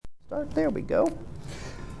There we go.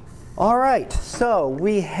 All right, so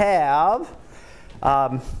we have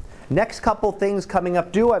next couple things coming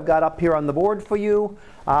up due. I've got up here on the board for you.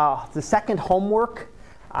 The second homework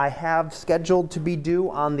I have scheduled to be due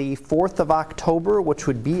on the 4th of October, which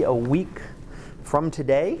would be a week from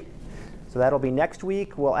today. So that'll be next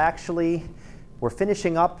week. We're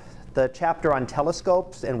finishing up the chapter on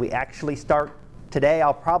telescopes, and we actually start today.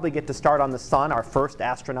 I'll probably get to start on the sun, our first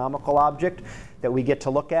astronomical object that we get to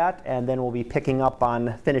look at, and then we'll be picking up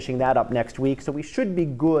on finishing that up next week. So we should be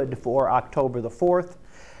good for October the 4th.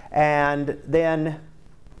 And then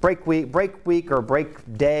break week or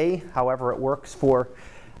break day, however it works for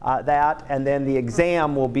that. And then the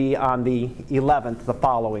exam will be on the 11th the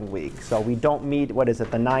following week. So we don't meet, what is it,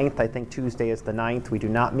 the 9th? I think Tuesday is the 9th. We do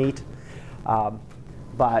not meet.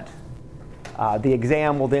 But the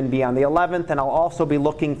exam will then be on the 11th, and I'll also be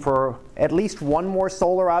looking for at least one more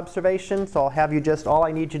solar observation. So I'll have you all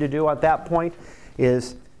I need you to do at that point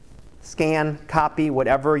is scan, copy,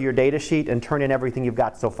 whatever your data sheet, and turn in everything you've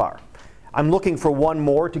got so far. I'm looking for one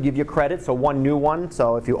more to give you credit, so one new one.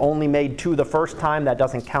 So if you only made 2 the first time, that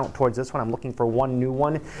doesn't count towards this one. I'm looking for one new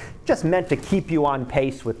one. Just meant to keep you on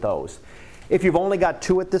pace with those. If you've only got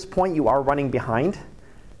 2 at this point, you are running behind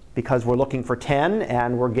because we're looking for 10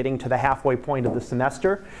 and we're getting to the halfway point of the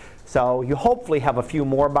semester. So you hopefully have a few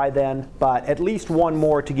more by then, but at least one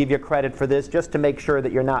more to give you credit for this, just to make sure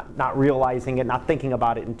that you're not realizing it, not thinking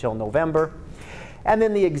about it until November. And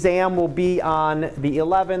then the exam will be on the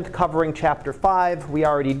 11th, covering Chapter 5. We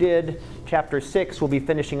already did. Chapter 6 will be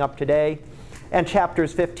finishing up today. And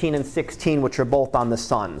Chapters 15 and 16, which are both on the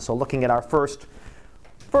sun. So looking at our first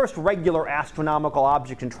regular astronomical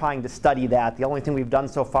object and trying to study that. The only thing we've done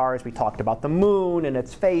so far is we talked about the moon and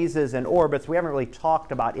its phases and orbits. We haven't really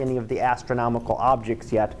talked about any of the astronomical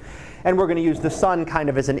objects yet. And we're going to use the sun kind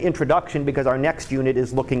of as an introduction because our next unit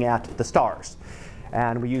is looking at the stars.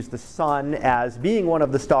 And we use the sun as being one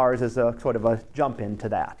of the stars as a sort of a jump into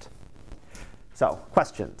that. So,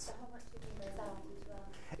 questions? How much do you think is on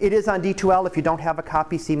D12? It is on D2L. If you don't have a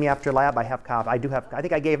copy, see me after lab. I have copy. I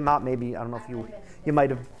think I gave them out. Maybe I don't know if you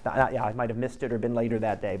might have. Yeah, I might have missed it or been later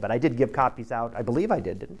that day. But I did give copies out. I believe I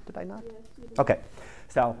did. Did I not? Yes, you did. Okay.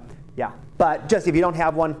 So yeah. But just if you don't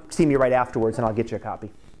have one, see me right afterwards, and I'll get you a copy.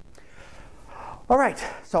 All right.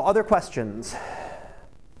 So other questions?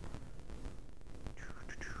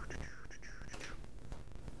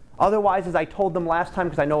 Otherwise, as I told them last time,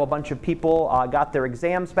 because I know a bunch of people got their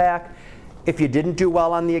exams back, if you didn't do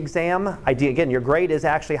well on the exam, again, your grade is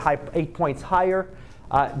actually 8 points higher.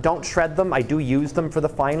 Don't shred them. I do use them for the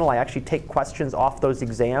final. I actually take questions off those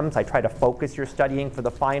exams. I try to focus your studying for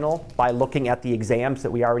the final by looking at the exams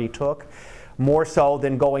that we already took, more so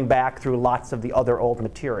than going back through lots of the other old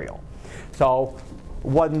material. So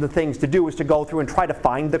one of the things to do is to go through and try to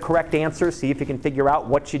find the correct answer, see if you can figure out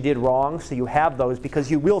what you did wrong so you have those, because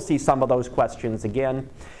you will see some of those questions again.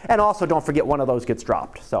 And also don't forget one of those gets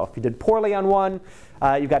dropped. So if you did poorly on one,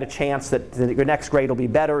 you've got a chance that your next grade will be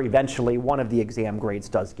better. Eventually, one of the exam grades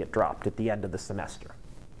does get dropped at the end of the semester.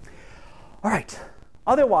 All right.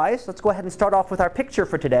 Otherwise, let's go ahead and start off with our picture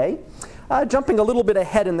for today. Jumping a little bit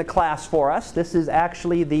ahead in the class for us, this is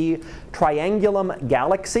actually the Triangulum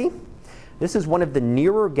Galaxy. This is one of the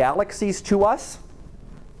nearer galaxies to us.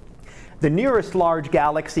 The nearest large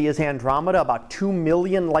galaxy is Andromeda, about 2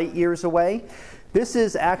 million light years away. This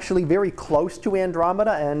is actually very close to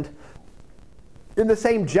Andromeda and in the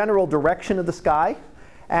same general direction of the sky,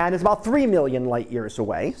 and is about 3 million light years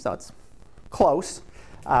away, so it's close.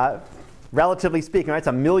 Relatively speaking, right, it's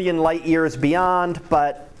a million light years beyond,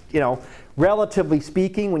 but relatively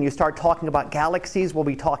speaking, when you start talking about galaxies, we'll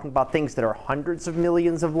be talking about things that are hundreds of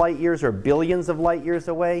millions of light years or billions of light years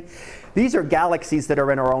away. These are galaxies that are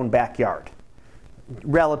in our own backyard,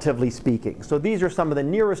 relatively speaking. So these are some of the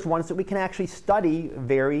nearest ones that we can actually study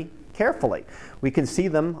very carefully. We can see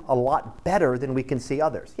them a lot better than we can see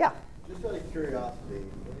others. Yeah? Just out of curiosity,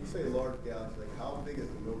 when you say large galaxy, how big is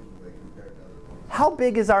the Milky Way compared to other ones? How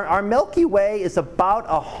big is our Milky Way? Is about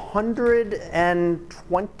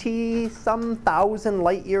 120-some thousand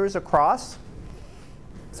light years across.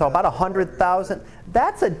 So about 100,000.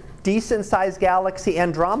 That's a decent sized galaxy.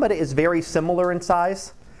 Andromeda is very similar in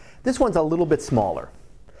size. This one's a little bit smaller.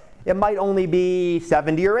 It might only be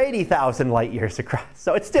 70 or 80,000 light years across.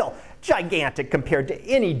 So it's still gigantic compared to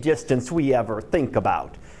any distance we ever think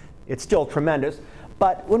about. It's still tremendous.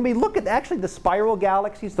 But when we look at actually the spiral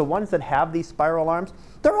galaxies, the ones that have these spiral arms,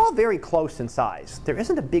 they're all very close in size. There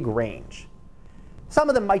isn't a big range. Some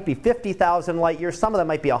of them might be 50,000 light years. Some of them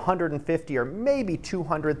might be 150 or maybe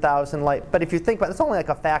 200,000 light. But if you think about it, it's only like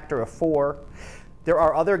a factor of 4. There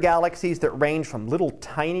are other galaxies that range from little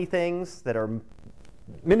tiny things that are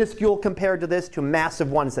minuscule compared to this to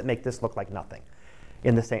massive ones that make this look like nothing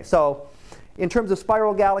in the same. So in terms of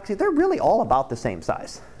spiral galaxies, they're really all about the same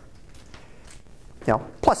size.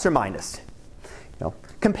 Plus or minus.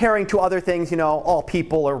 Comparing to other things, all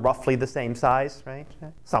people are roughly the same size, right?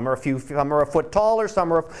 Some are a foot taller,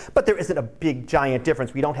 but there isn't a big giant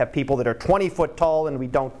difference. We don't have people that are 20 foot tall, and we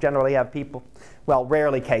don't generally have people, well,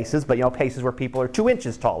 rarely cases, but cases where people are 2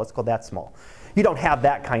 inches tall. Let's go that small. You don't have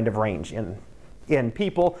that kind of range in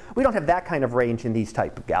people. We don't have that kind of range in these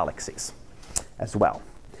type of galaxies as well.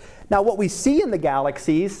 Now, what we see in the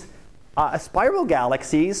galaxies, spiral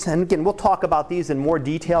galaxies, and again, we'll talk about these in more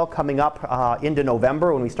detail coming up into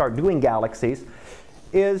November when we start doing galaxies,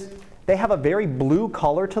 is they have a very blue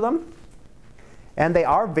color to them, and they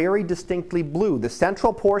are very distinctly blue. The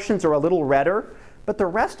central portions are a little redder, but the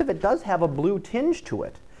rest of it does have a blue tinge to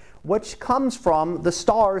it, which comes from the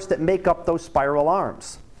stars that make up those spiral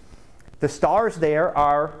arms. The stars there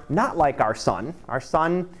are not like our sun. Our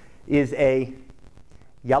sun is a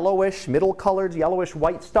yellowish, middle-colored,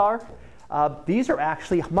 yellowish-white star. These are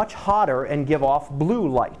actually much hotter and give off blue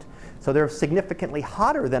light. So they're significantly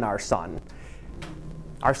hotter than our sun.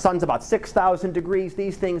 Our sun's about 6,000 degrees.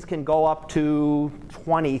 These things can go up to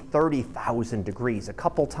 20, 30,000 degrees, a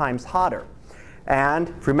couple times hotter.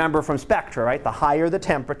 And remember from spectra, right? The higher the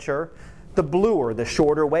temperature, the bluer, the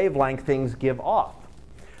shorter wavelength things give off.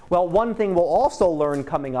 Well, one thing we'll also learn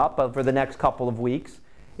coming up over the next couple of weeks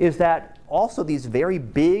is that also these very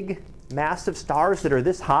big, massive stars that are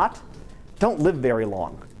this hot don't live very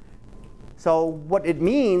long. So what it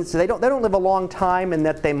means, they don't live a long time, and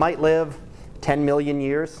that they might live 10 million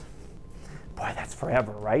years. Boy, that's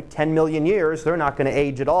forever, right? 10 million years, they're not going to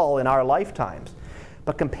age at all in our lifetimes.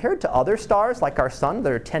 But compared to other stars like our sun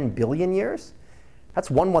that are 10 billion years, that's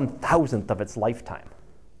 1/1000th of its lifetime.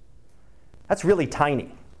 That's really tiny.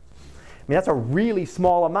 I mean, that's a really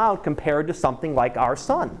small amount compared to something like our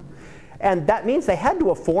sun. And that means they had to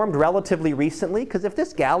have formed relatively recently, because if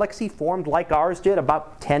this galaxy formed like ours did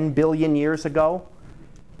about 10 billion years ago,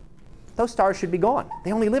 those stars should be gone.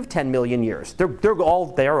 They only lived 10 million years. They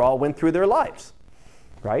all went through their lives,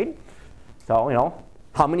 right? So,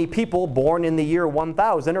 how many people born in the year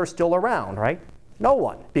 1000 are still around, right? No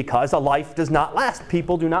one, because a life does not last.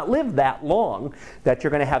 People do not live that long that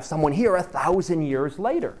you're going to have someone here 1,000 years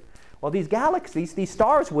later. Well, these galaxies, these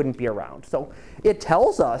stars wouldn't be around. So it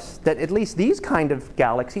tells us that at least these kind of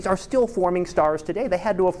galaxies are still forming stars today. They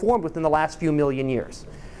had to have formed within the last few million years.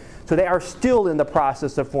 So they are still in the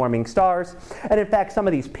process of forming stars. And in fact, some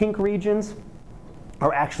of these pink regions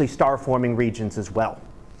are actually star-forming regions as well.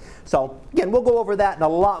 So again, we'll go over that in a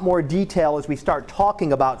lot more detail as we start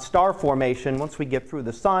talking about star formation once we get through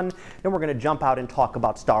the sun. Then we're going to jump out and talk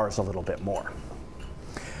about stars a little bit more.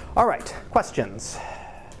 All right, questions?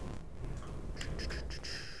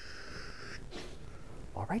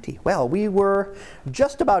 Alrighty, well, we were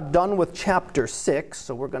just about done with chapter 6,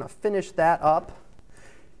 so we're going to finish that up.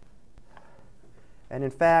 And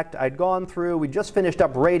in fact, we just finished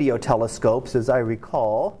up radio telescopes, as I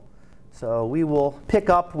recall. So we will pick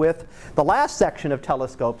up with the last section of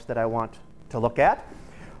telescopes that I want to look at,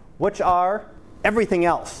 which are everything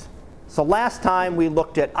else. So last time we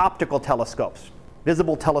looked at optical telescopes,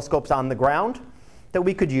 visible telescopes on the ground that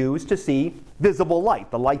we could use to see visible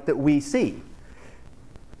light, the light that we see.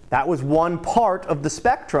 That was one part of the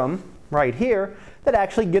spectrum right here that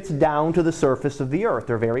actually gets down to the surface of the Earth,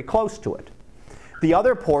 or very close to it. The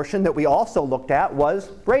other portion that we also looked at was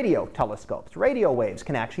radio telescopes. Radio waves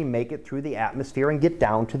can actually make it through the atmosphere and get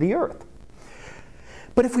down to the Earth.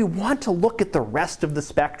 But if we want to look at the rest of the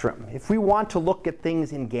spectrum, if we want to look at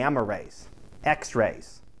things in gamma rays,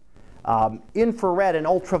 X-rays, infrared and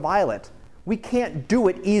ultraviolet, we can't do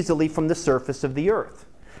it easily from the surface of the Earth,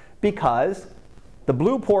 because the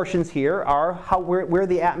blue portions here are where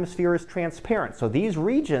the atmosphere is transparent. So these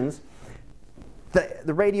regions,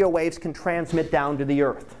 the radio waves can transmit down to the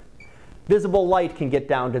Earth. Visible light can get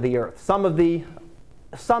down to the Earth.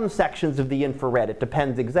 Some sections of the infrared, it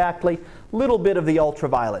depends exactly. Little bit of the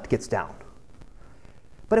ultraviolet gets down.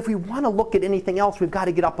 But if we want to look at anything else, we've got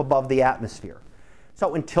to get up above the atmosphere.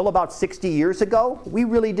 So until about 60 years ago, we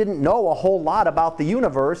really didn't know a whole lot about the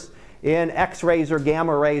universe in X-rays or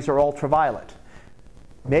gamma rays or ultraviolet.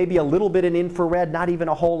 Maybe a little bit in infrared, not even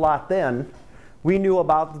a whole lot then. We knew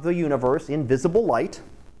about the universe in visible light,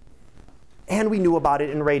 and we knew about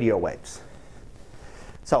it in radio waves.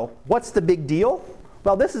 So what's the big deal?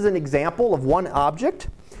 Well, this is an example of one object.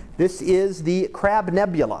 This is the Crab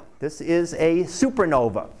Nebula. This is a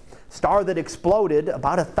supernova, star that exploded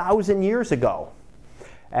about 1,000 years ago.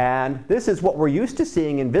 And this is what we're used to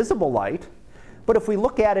seeing in visible light. But if we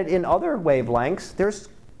look at it in other wavelengths, there's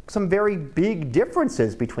some very big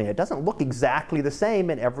differences between it. It doesn't look exactly the same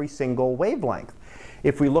in every single wavelength.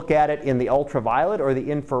 If we look at it in the ultraviolet or the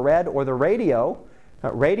infrared or the radio,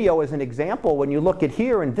 radio is an example. When you look at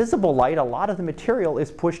here in visible light, a lot of the material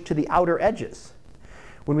is pushed to the outer edges.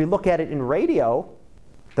 When we look at it in radio,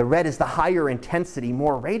 the red is the higher intensity,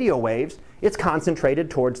 more radio waves. It's concentrated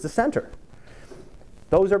towards the center.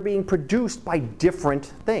 Those are being produced by different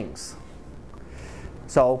things.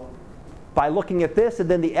 So by looking at this, and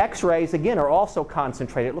then the X-rays, again, are also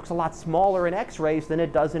concentrated. It looks a lot smaller in X-rays than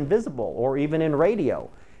it does in visible or even in radio.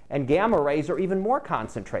 And gamma rays are even more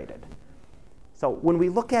concentrated. So when we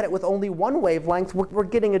look at it with only one wavelength, we're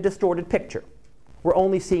getting a distorted picture. We're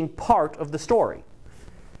only seeing part of the story.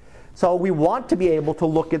 So we want to be able to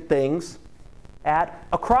look at things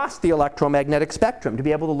across the electromagnetic spectrum, to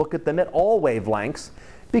be able to look at them at all wavelengths,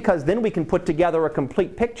 because then we can put together a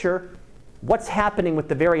complete picture. What's happening with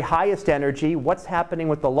the very highest energy, what's happening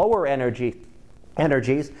with the lower energies,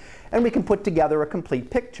 and we can put together a complete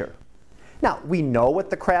picture. Now, we know what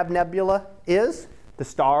the Crab Nebula is. The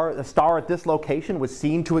star at this location was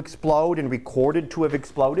seen to explode and recorded to have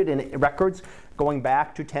exploded in records going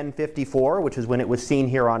back to 1054, which is when it was seen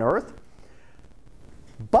here on Earth.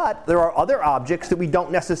 But there are other objects that we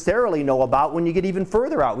don't necessarily know about when you get even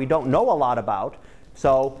further out. We don't know a lot about.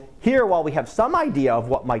 So here, while we have some idea of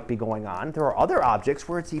what might be going on, there are other objects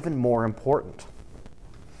where it's even more important.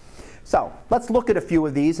 So let's look at a few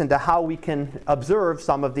of these and to how we can observe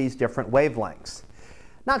some of these different wavelengths.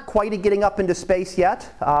 Not quite getting up into space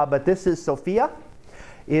yet, but this is Sophia.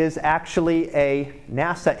 Is actually a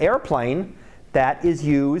NASA airplane that is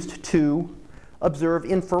used to observe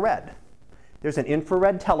infrared. There's an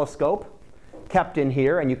infrared telescope kept in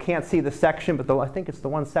here, and you can't see the section, but I think it's the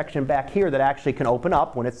one section back here that actually can open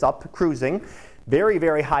up when it's up cruising. Very,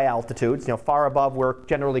 very high altitudes, far above where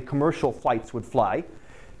generally commercial flights would fly.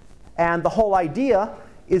 And the whole idea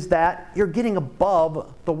is that you're getting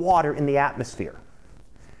above the water in the atmosphere.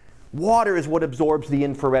 Water is what absorbs the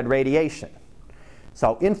infrared radiation.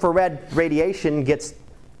 So infrared radiation gets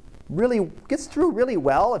through really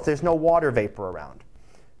well if there's no water vapor around.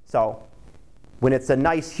 So when it's a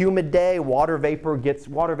nice humid day, water vapor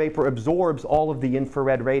absorbs all of the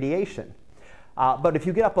infrared radiation. But if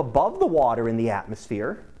you get up above the water in the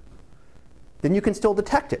atmosphere, then you can still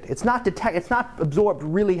detect it. It's not absorbed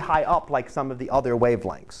really high up like some of the other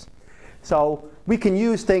wavelengths. So we can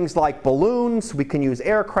use things like balloons, we can use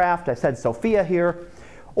aircraft, I said Sophia here,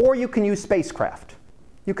 or you can use spacecraft.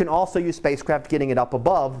 You can also use spacecraft getting it up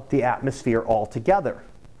above the atmosphere altogether.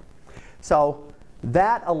 So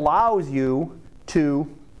that allows you to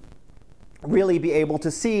really be able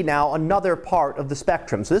to see now another part of the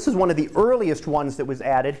spectrum. So this is one of the earliest ones that was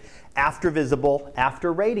added after visible,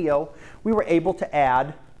 after radio. We were able to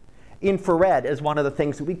add infrared as one of the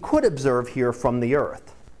things that we could observe here from the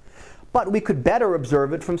Earth. But we could better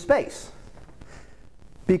observe it from space,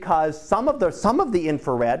 because some of the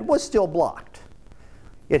infrared was still blocked.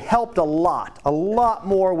 It helped a lot. A lot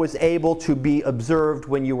more was able to be observed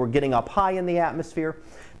when you were getting up high in the atmosphere.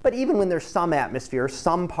 But even when there's some atmosphere,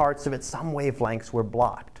 some parts of it, some wavelengths were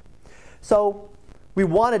blocked. So we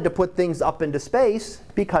wanted to put things up into space,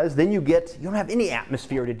 because then you don't have any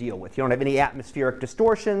atmosphere to deal with. You don't have any atmospheric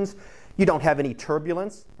distortions. You don't have any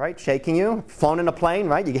turbulence, right, shaking you. Flown in a plane,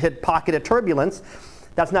 right, you hit a pocket of turbulence.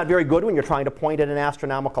 That's not very good when you're trying to point at an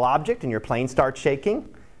astronomical object and your plane starts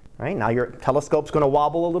shaking. Right? Now your telescope's going to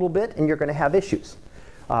wobble a little bit, and you're going to have issues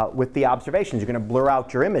with the observations. You're going to blur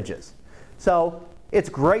out your images. So it's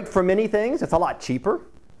great for many things. It's a lot cheaper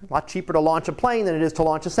to launch a plane than it is to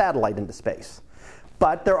launch a satellite into space.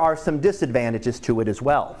 But there are some disadvantages to it as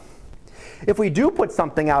well. If we do put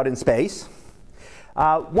something out in space,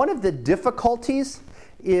 one of the difficulties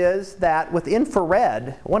is that with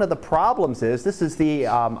infrared, one of the problems is, this is the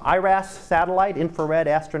IRAS satellite, Infrared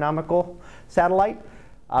Astronomical Satellite,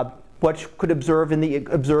 which observes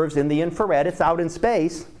in the infrared. It's out in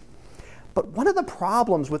space. But one of the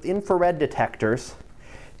problems with infrared detectors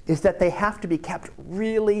is that they have to be kept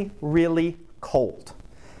really, really cold.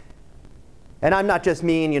 And I'm not just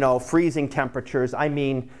mean, freezing temperatures. I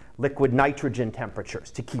mean liquid nitrogen temperatures,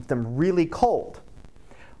 to keep them really cold.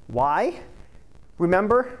 Why?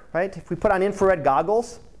 Remember, right? If we put on infrared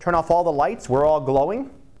goggles, turn off all the lights, we're all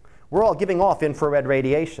glowing. We're all giving off infrared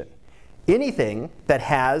radiation. Anything that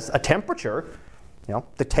has a temperature,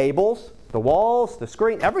 the tables, the walls, the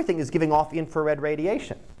screen, everything is giving off infrared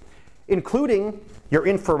radiation, including your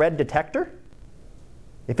infrared detector.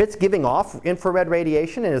 If it's giving off infrared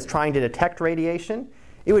radiation and is trying to detect radiation,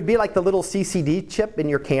 It would be like the little CCD chip in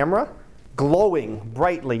your camera glowing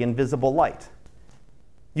brightly in visible light.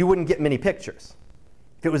 You wouldn't get many pictures.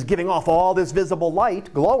 If it was giving off all this visible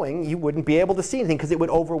light glowing, you wouldn't be able to see anything because it would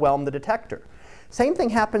overwhelm the detector. Same thing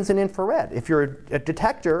happens in infrared. If your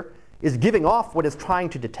detector is giving off what it's trying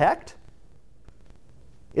to detect,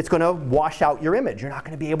 it's going to wash out your image. You're not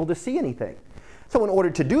going to be able to see anything. So in order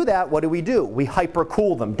to do that, what do? We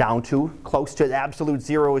hypercool them down to close to absolute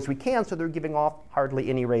zero as we can, so they're giving off hardly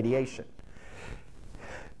any radiation.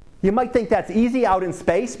 You might think that's easy out in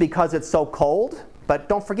space because it's so cold, but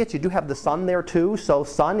don't forget you do have the sun there too, so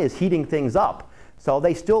sun is heating things up. So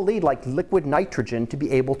they still need like liquid nitrogen to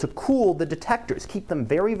be able to cool the detectors, keep them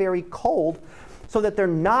very, very cold so that they're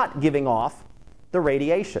not giving off the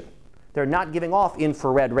radiation. They're not giving off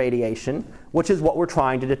infrared radiation, which is what we're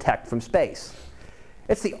trying to detect from space.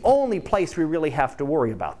 It's the only place we really have to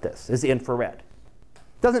worry about this, is infrared.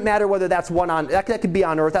 Doesn't matter whether that's that could be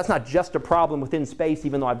on Earth. That's not just a problem within space,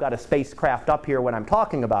 even though I've got a spacecraft up here when I'm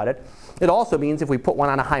talking about it. It also means if we put one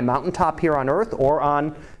on a high mountaintop here on Earth or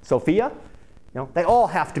on Sophia, they all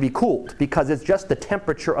have to be cooled because it's just the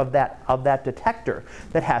temperature of that detector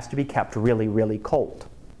that has to be kept really, really cold.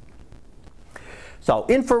 So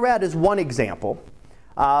infrared is one example.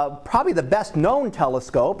 Probably the best known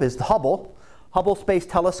telescope is the Hubble. Hubble Space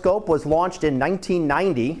Telescope was launched in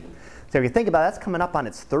 1990. So if you think about it, that's coming up on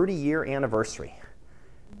its 30-year anniversary.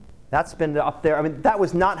 That's been up there. I mean, that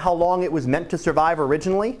was not how long it was meant to survive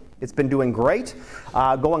originally. It's been doing great,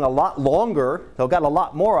 going a lot longer. So got a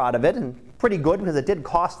lot more out of it, and pretty good because it did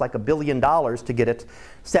cost like $1 billion to get it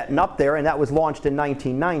setting up there, and that was launched in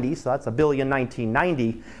 1990. So that's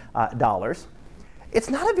 $1,019,090. It's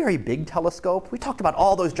not a very big telescope. We talked about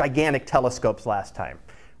all those gigantic telescopes last time.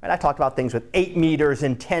 Right? I talked about things with 8 meters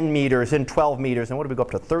and 10 meters and 12 meters, and what did we go up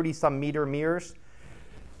to, 30-some meter mirrors?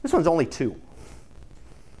 This one's only 2.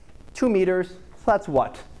 2 meters, so that's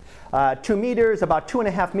what? 2 meters, about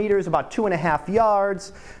 2.5 meters, about 2.5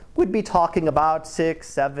 yards. We'd be talking about 6,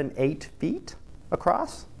 7, 8 feet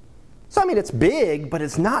across. So I mean, it's big, but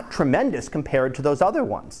it's not tremendous compared to those other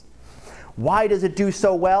ones. Why does it do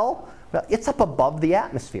so well? Well, it's up above the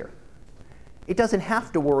atmosphere. It doesn't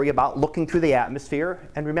have to worry about looking through the atmosphere.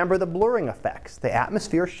 And remember the blurring effects. The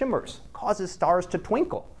atmosphere shimmers, causes stars to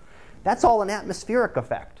twinkle. That's all an atmospheric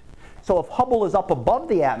effect. So if Hubble is up above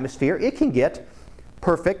the atmosphere, it can get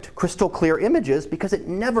perfect, crystal clear images because it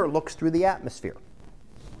never looks through the atmosphere.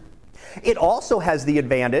 It also has the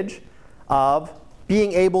advantage of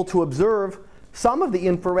being able to observe some of the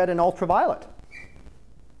infrared and ultraviolet.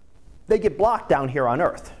 They get blocked down here on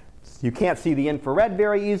Earth. You can't see the infrared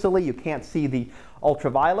very easily. You can't see the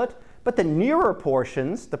ultraviolet. But the nearer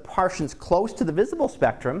portions, the portions close to the visible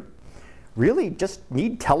spectrum, really just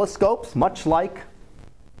need telescopes, much like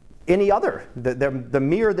any other. The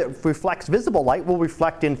mirror that reflects visible light will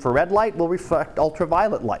reflect infrared light, will reflect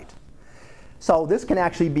ultraviolet light. So this can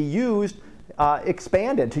actually be used,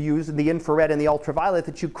 expanded to use the infrared and the ultraviolet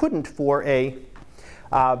that you couldn't for a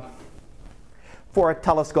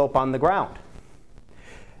telescope on the ground.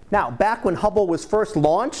 Now, back when Hubble was first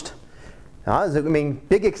launched,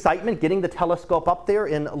 big excitement getting the telescope up there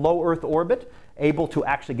in low Earth orbit, able to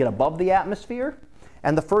actually get above the atmosphere.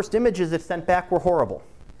 And the first images it sent back were horrible.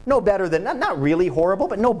 No better than, not really horrible,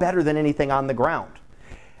 but no better than anything on the ground.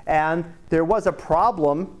 And there was a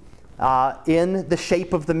problem in the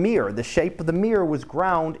shape of the mirror. The shape of the mirror was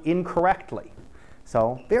ground incorrectly.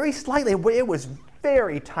 So very slightly, it was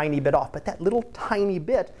very tiny bit off, but that little tiny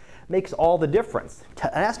bit makes all the difference.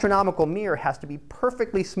 An astronomical mirror has to be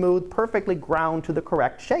perfectly smooth, perfectly ground to the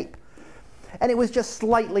correct shape. And it was just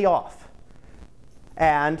slightly off.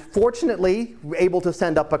 And fortunately, we're able to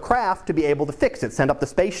send up a craft to be able to fix it. Send up the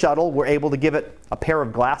space shuttle. We're able to give it a pair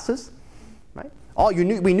of glasses. Right?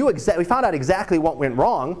 We found out exactly what went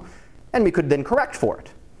wrong, and we could then correct for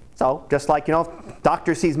it. So just like,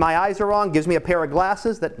 doctor sees my eyes are wrong, gives me a pair of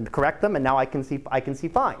glasses that correct them, and now I can see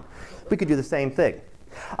fine. We could do the same thing.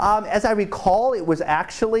 As I recall, it was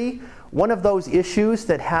actually one of those issues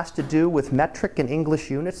that has to do with metric and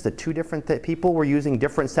English units. The two different people were using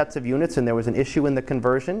different sets of units, and there was an issue in the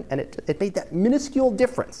conversion, and it made that minuscule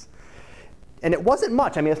difference. And it wasn't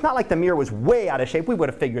much. I mean, it's not like the mirror was way out of shape. We would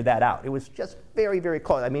have figured that out. It was just very, very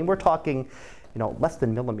close. I mean, we're talking, less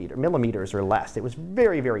than millimeters or less. It was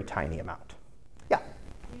very, very tiny amount. Yeah?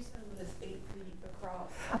 You said it was 8 feet across.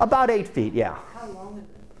 About 8 feet, yeah. How long is it?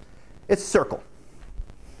 It's a circle.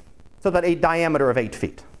 So that a diameter of 8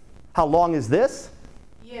 feet. How long is this?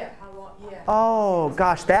 Yeah, how long? Yeah. Oh,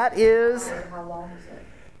 gosh, that is... How long is it?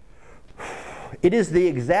 It is the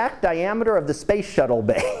exact diameter of the space shuttle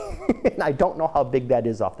bay. And I don't know how big that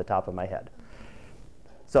is off the top of my head.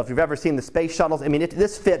 So if you've ever seen the space shuttles, I mean,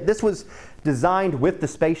 this was designed with the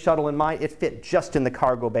space shuttle in mind. It fit just in the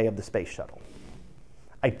cargo bay of the space shuttle.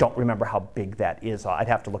 I don't remember how big that is. I'd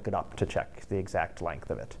have to look it up to check the exact length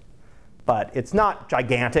of it. But it's not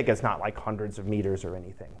gigantic. It's not like hundreds of meters or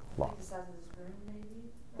anything long. Like the size of this room,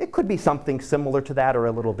 maybe? It could be something similar to that or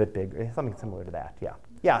a little bit bigger. Something similar to that, yeah.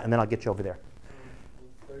 Yeah, and then I'll get you over there.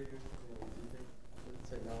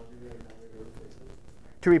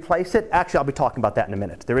 To replace it? Actually, I'll be talking about that in a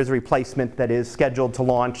minute. There is a replacement that is scheduled to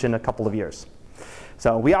launch in a couple of years.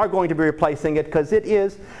 So we are going to be replacing it because it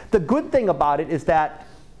is, the good thing about it is that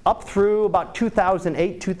up through about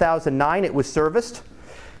 2008, 2009, it was serviced.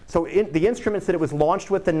 So the instruments that it was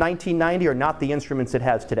launched with in 1990 are not the instruments it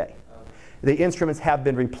has today. The instruments have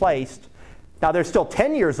been replaced. Now they're still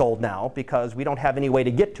 10 years old now because we don't have any way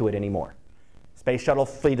to get to it anymore. Space shuttle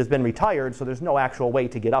fleet has been retired, so there's no actual way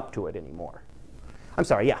to get up to it anymore. I'm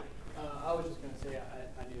sorry, yeah. I was just going to say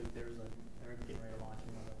I knew there was they were getting ready to launch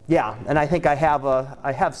another. Yeah, and I think I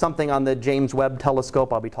have something on the James Webb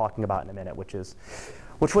Telescope I'll be talking about in a minute, which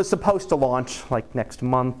was supposed to launch like next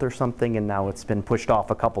month or something, and now it's been pushed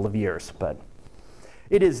off a couple of years. But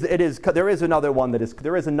there is another one that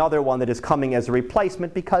is coming as a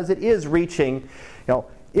replacement because it is reaching, you know,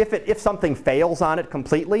 if something fails on it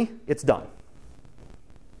completely, it's done.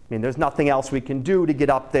 I mean, there's nothing else we can do to get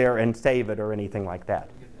up there and save it or anything like that.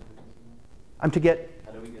 How do we get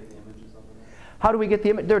the images of them? How do we get the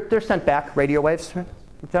image? They're sent back, radio waves.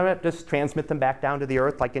 Just transmit them back down to the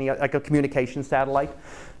Earth like a communication satellite.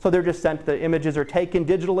 So they're just sent, the images are taken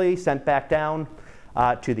digitally, sent back down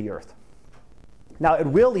to the Earth. Now it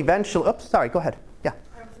will eventually, oops, sorry, go ahead. Yeah.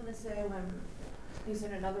 I was going to say when you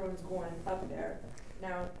said another one's going up there.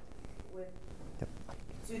 Now,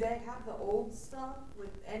 do they have the old stuff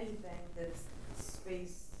with anything that's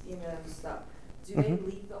space, stuff? Do they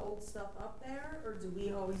leave the old stuff up there, or do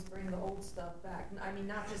we always bring the old stuff back? I mean,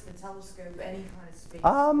 not just the telescope, any kind of space,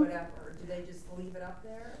 whatever. Do they just leave it up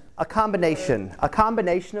there? A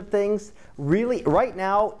combination of things. Really, right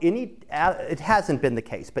now, it hasn't been the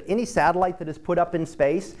case, but any satellite that is put up in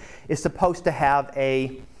space is supposed to have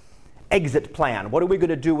a exit plan. What are we going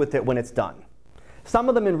to do with it when it's done? Some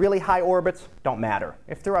of them in really high orbits don't matter.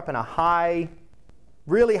 If they're up in a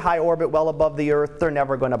really high orbit well above the Earth, they're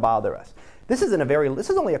never going to bother us. This is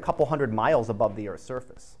only a couple hundred miles above the Earth's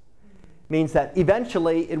surface. Means that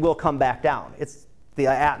eventually it will come back down. It's the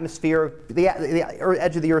atmosphere, the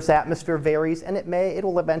edge of the Earth's atmosphere varies, and it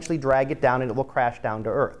will eventually drag it down and it will crash down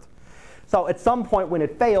to Earth. So at some point when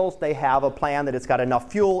it fails, they have a plan that it's got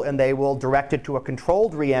enough fuel and they will direct it to a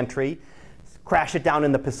controlled reentry, crash it down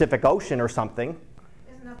in the Pacific Ocean or something.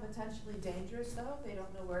 Isn't that potentially dangerous though? They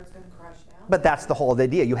don't know where it's going to crash down. But that's the whole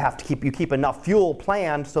idea. You have to keep enough fuel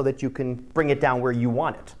planned so that you can bring it down where you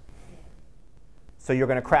want it. So you're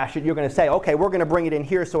going to crash it. You're going to say, okay, we're going to bring it in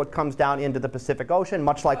here so it comes down into the Pacific Ocean,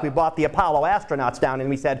 much like we brought the Apollo astronauts down, and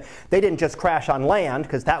we said they didn't just crash on land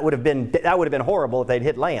because that would have been horrible if they'd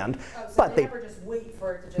hit land. Oh, so they never just wait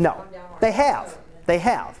for it to just come down. No, they have. They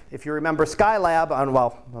have. If you remember Skylab,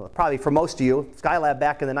 probably for most of you, Skylab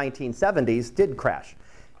back in the 1970s did crash.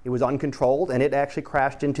 It was uncontrolled, and it actually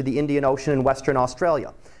crashed into the Indian Ocean in Western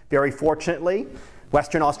Australia. Very fortunately,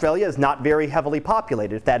 Western Australia is not very heavily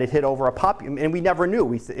populated. If that had hit over and we never knew.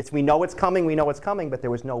 We know it's coming, but there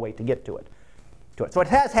was no way to get to it. So it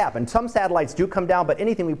has happened. Some satellites do come down, but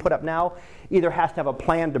anything we put up now either has to have a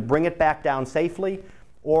plan to bring it back down safely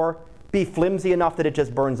or be flimsy enough that it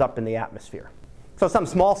just burns up in the atmosphere. So some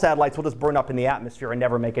small satellites will just burn up in the atmosphere and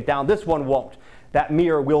never make it down. This one won't. That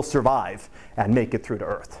mirror will survive and make it through to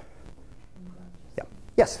Earth. Yeah.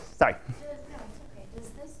 Yes, sorry. Does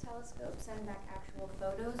this telescope send back actual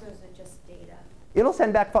photos, or is it just data? It'll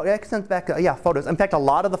send back photos. In fact,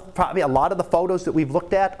 probably a lot of the photos that we've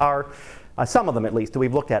looked at are, some of them at least, that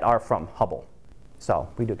we've looked at are from Hubble. So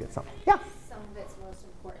we do get some. Yeah. Some of its most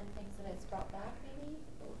important things that it's brought back,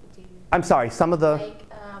 maybe? I'm sorry, some of the...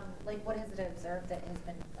 Like what has it observed that has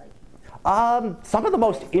been some of the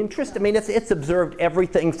most interesting, it's observed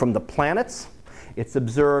everything from the planets. It's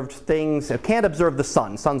observed things, it can't observe the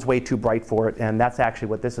sun. Sun's way too bright for it, and that's actually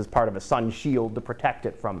what this is, part of a sun shield to protect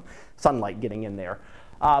it from sunlight getting in there.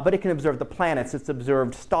 But it can observe the planets. It's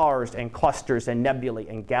observed stars and clusters and nebulae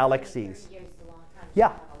and galaxies.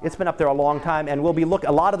 Yeah, it's been up there a long time, and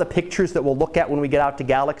a lot of the pictures that we'll look at when we get out to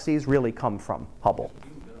galaxies really come from Hubble.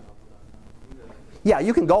 Yeah,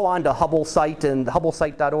 you can go on to Hubble site, and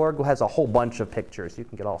hubblesite.org has a whole bunch of pictures. You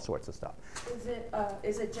can get all sorts of stuff.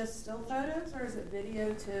 Is it just still photos, or is it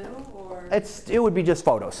video too, or? It would be just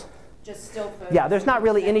photos. Just still photos. Yeah, there's not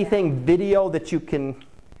really anything video that you can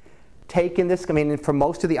take in this. I mean, for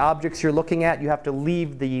most of the objects you're looking at, you have to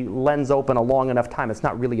leave the lens open a long enough time. It's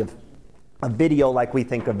not really a video like we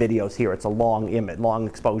think of videos here. It's a long image, long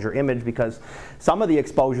exposure image, because some of the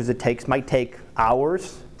exposures it takes might take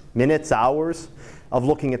hours, minutes, hours of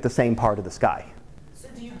looking at the same part of the sky. So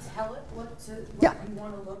do you tell it what Yeah. you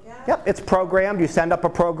want to look at? Yep, it's programmed. You send up a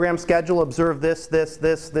program schedule, observe this,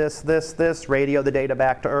 radio the data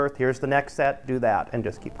back to Earth. Here's the next set, do that, and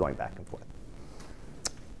just keep going back and forth.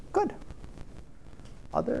 Good.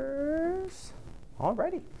 Others?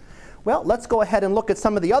 Alrighty. Well, let's go ahead and look at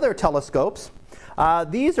some of the other telescopes.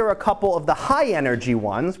 These are a couple of the high energy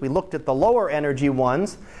ones. We looked at the lower energy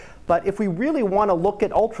ones. But if we really want to look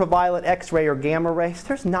at ultraviolet, X-ray, or gamma rays,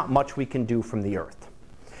 there's not much we can do from the Earth.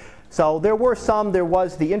 So there were some. There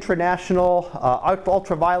was the International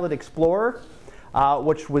Ultraviolet Explorer,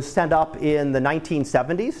 which was sent up in the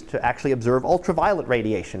 1970s to actually observe ultraviolet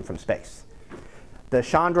radiation from space. The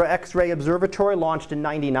Chandra X-ray Observatory launched in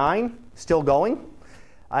 '99, still going.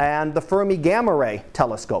 And the Fermi Gamma Ray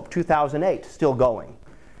Telescope, 2008, still going.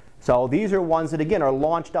 So these are ones that, again, are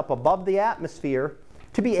launched up above the atmosphere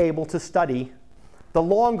to be able to study the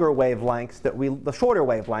longer wavelengths, the shorter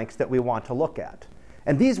wavelengths that we want to look at.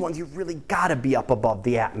 And these ones, you've really got to be up above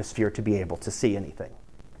the atmosphere to be able to see anything.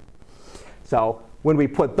 So when we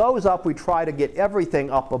put those up, we try to get everything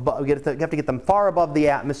up above. You have to get them far above the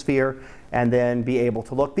atmosphere and then be able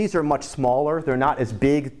to look. These are much smaller. They're not as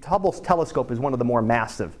big. Hubble's telescope is one of the more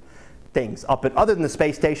massive things up at, other than the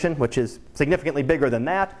space station, which is significantly bigger than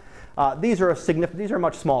that. These are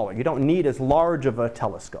much smaller. You don't need as large of a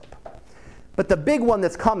telescope. But the big one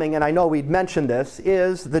that's coming, and I know we'd mentioned this,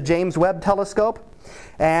 is the James Webb Telescope.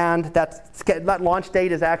 And that launch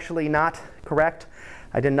date is actually not correct.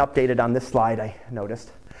 I didn't update it on this slide, I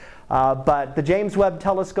noticed. But the James Webb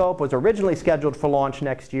Telescope was originally scheduled for launch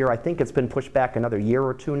next year. I think it's been pushed back another year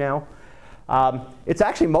or two now. It's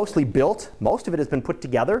actually mostly built. Most of it has been put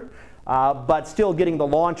together, but still getting the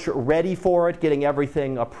launch ready for it, getting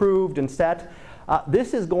everything approved and set.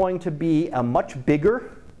 This is going to be a much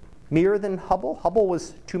bigger mirror than Hubble. Hubble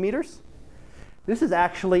was 2 meters. This is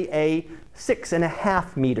actually a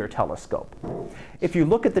 6.5 meter telescope. If you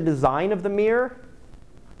look at the design of the mirror,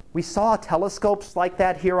 we saw telescopes like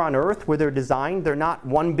that here on Earth where they're designed. They're not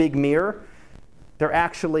one big mirror. They're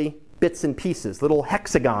actually bits and pieces, little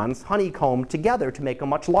hexagons honeycombed together to make a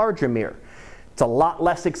much larger mirror. It's a lot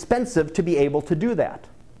less expensive to be able to do that.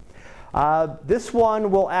 This one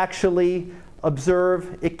will actually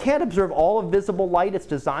observe, it can't observe all of visible light. It's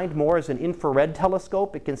designed more as an infrared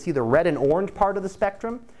telescope. It can see the red and orange part of the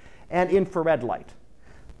spectrum and infrared light.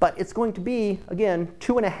 But it's going to be, again,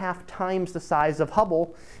 2.5 times the size of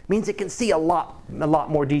Hubble. Means it can see a lot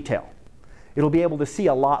more detail. It'll be able to see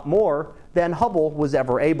a lot more than Hubble was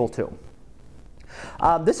ever able to.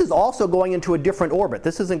 This is also going into a different orbit.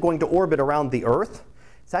 This isn't going to orbit around the Earth.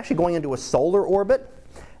 It's actually going into a solar orbit,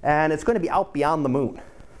 and it's going to be out beyond the moon.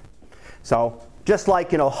 So just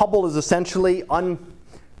like Hubble is essentially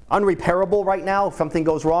unrepairable right now if something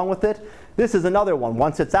goes wrong with it, this is another one.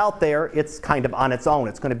 Once it's out there, it's kind of on its own.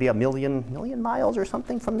 It's going to be a million miles or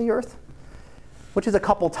something from the Earth, which is a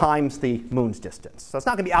couple times the moon's distance. So it's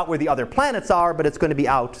not going to be out where the other planets are, but it's going to be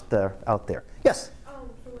out there. Yes?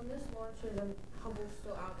 So when this launches and Hubble's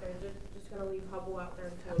still out there, they're just going to leave Hubble out there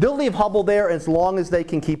until... They'll leave Hubble there as long as they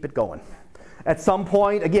can keep it going. At some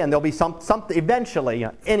point, again, there'll be something, eventually,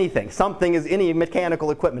 any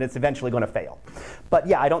mechanical equipment, it's eventually going to fail. But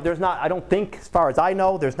yeah, I don't think, as far as I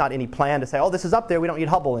know, there's not any plan to say, oh, this is up there, we don't need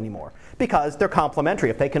Hubble anymore. Because they're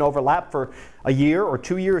complementary. If they can overlap for a year or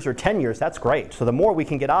 2 years or 10 years, that's great. So the more we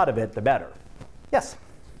can get out of it, the better. Yes?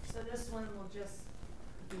 So this one will just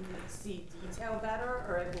see detail better,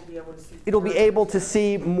 or it will be able to see... It'll be able to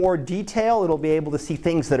see more detail. It'll be able to see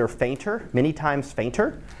things that are fainter, many times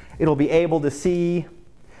fainter. It'll be able to see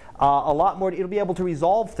a lot more. It'll be able to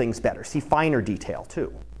resolve things better, see finer detail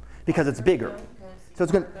too, because it's bigger. So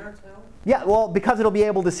it's going to. Yeah, well, because it'll be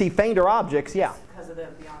able to see fainter objects. Yeah. Because of the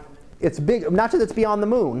beyond the moon. It's big. Not just it's beyond the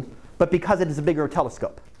moon, but because it is a bigger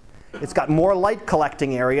telescope. It's got more light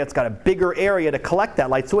collecting area. It's got a bigger area to collect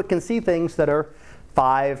that light, so it can see things that are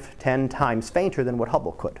 5, 10 times fainter than what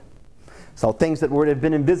Hubble could. So things that would have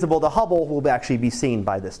been invisible to Hubble will actually be seen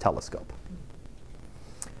by this telescope.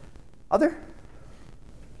 Other?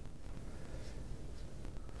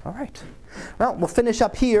 All right. Well, we'll finish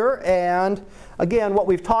up here. And again, what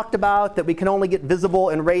we've talked about, that we can only get visible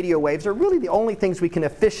and radio waves, are really the only things we can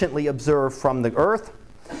efficiently observe from the Earth.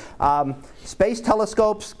 Space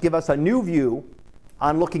telescopes give us a new view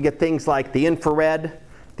on looking at things like the infrared,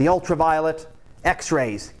 the ultraviolet,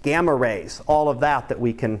 X-rays, gamma rays, all of that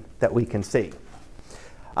we can see.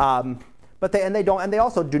 But they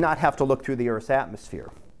also do not have to look through the Earth's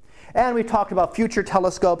atmosphere. And we talked about future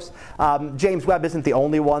telescopes. James Webb isn't the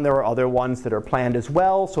only one. There are other ones that are planned as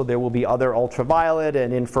well. So there will be other ultraviolet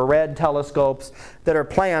and infrared telescopes that are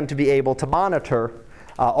planned to be able to monitor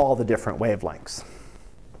all the different wavelengths.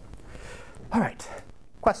 All right,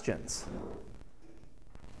 questions?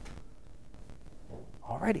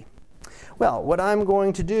 All righty. Well, what I'm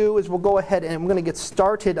going to do is we'll go ahead and we're going to get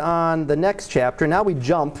started on the next chapter. Now we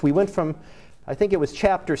jumped. We went from, I think it was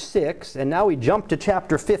chapter 6, and now we jumped to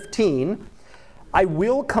chapter 15. I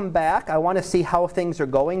will come back. I want to see how things are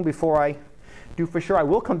going before I do for sure. I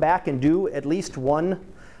will come back and do at least one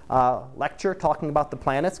lecture talking about the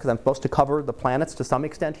planets, because I'm supposed to cover the planets to some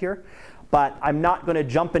extent here. But I'm not going to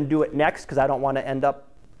jump and do it next, because I don't want to end up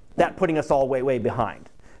that putting us all way, way behind.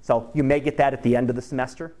 So you may get that at the end of the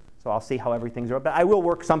semester. So I'll see how everything's going. But I will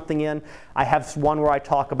work something in. I have one where I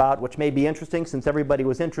talk about, which may be interesting since everybody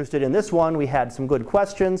was interested in this one. We had some good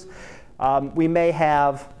questions. We may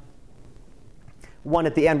have one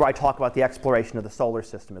at the end where I talk about the exploration of the solar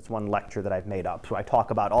system. It's one lecture that I've made up. So I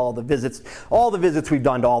talk about all the visits we've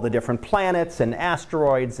done to all the different planets and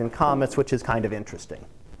asteroids and comets, which is kind of interesting.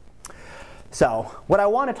 So what I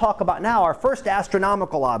want to talk about now, our first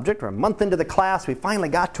astronomical object. We're a month into the class. We finally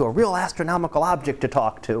got to a real astronomical object to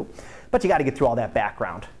talk to. But you got to get through all that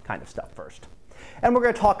background kind of stuff first. And we're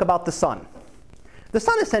going to talk about the sun. The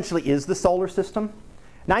sun essentially is the solar system.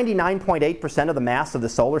 99.8% of the mass of the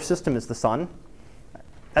solar system is the sun.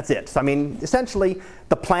 That's it. So I mean, essentially,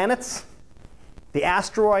 the planets, the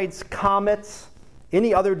asteroids, comets,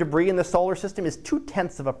 any other debris in the solar system is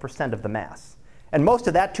 0.2% of the mass. And most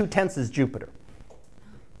of that 0.2 is Jupiter.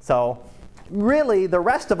 So really, the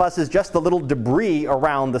rest of us is just the little debris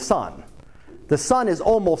around the sun. The sun is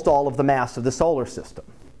almost all of the mass of the solar system.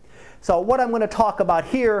 So what I'm going to talk about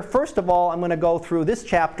here, first of all, I'm going to go through this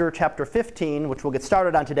chapter, chapter 15, which we'll get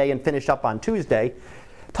started on today and finish up on Tuesday.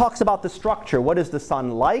 Talks about the structure. What is the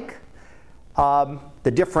sun like?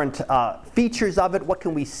 The different features of it. What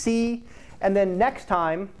can we see? And then next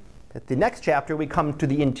time, at the next chapter, we come to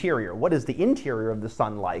the interior. What is the interior of the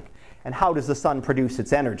sun like? And how does the sun produce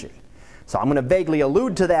its energy? So I'm going to vaguely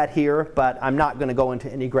allude to that here, but I'm not going to go into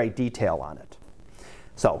any great detail on it.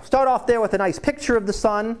 So start off there with a nice picture of the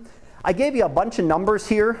sun. I gave you a bunch of numbers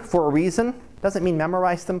here for a reason. Doesn't mean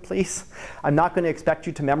memorize them, please. I'm not going to expect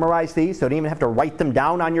you to memorize these, so you don't even have to write them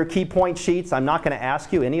down on your key point sheets. I'm not going to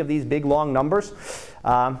ask you any of these big, long numbers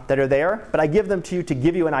that are there. But I give them to you to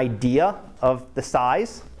give you an idea of the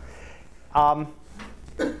size.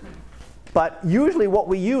 But usually what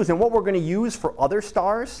we use and what we're going to use for other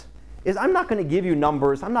stars is I'm not going to give you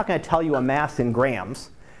numbers. I'm not going to tell you a mass in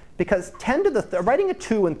grams, because 10 to the writing a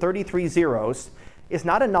 2 and 33 zeros is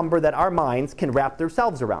not a number that our minds can wrap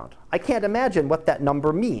themselves around. I can't imagine what that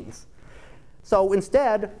number means. So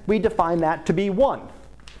instead, we define that to be 1.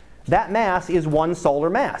 That mass is 1 solar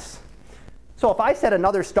mass. So if I said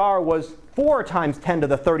another star was 4 times 10 to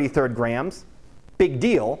the 33rd grams, big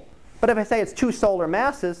deal. But if I say it's 2 solar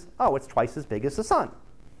masses, oh, it's twice as big as the sun.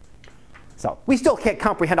 So we still can't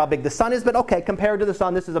comprehend how big the sun is, but okay, compared to the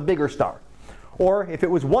sun, this is a bigger star. Or if it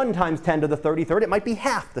was 1 times 10 to the 33rd, it might be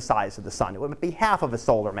half the size of the sun. It would be half of a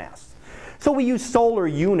solar mass. So we use solar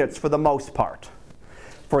units for the most part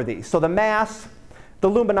for these. So the mass, the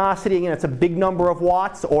luminosity, again, it's a big number of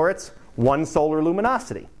watts, or it's 1 solar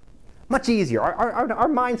luminosity. Much easier. Our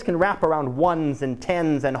minds can wrap around ones and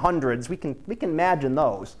tens and hundreds. We can imagine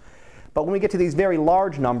those. But when we get to these very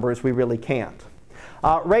large numbers, we really can't.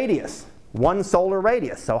 Radius, 1 solar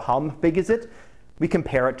radius. So how big is it? We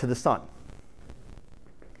compare it to the sun.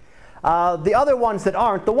 The other ones that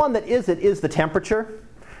aren't, the one that is the temperature.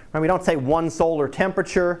 And we don't say 1 solar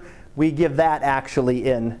temperature. We give that actually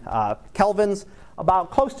in kelvins,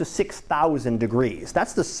 about close to 6,000 degrees.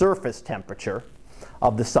 That's the surface temperature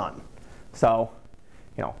of the sun. So,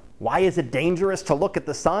 why is it dangerous to look at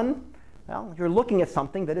the sun? Well, you're looking at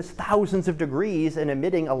something that is thousands of degrees and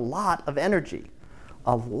emitting a lot of energy.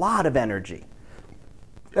 A lot of energy.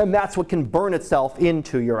 And that's what can burn itself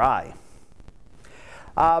into your eye.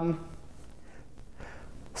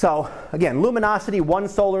 So again, luminosity, 1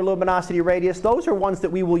 solar luminosity radius, those are ones that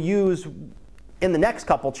we will use in the next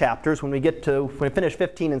couple chapters when we finish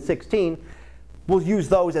 15 and 16. We'll use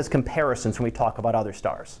those as comparisons when we talk about other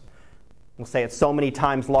stars. We'll say it's so many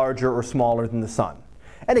times larger or smaller than the sun.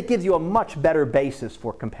 And it gives you a much better basis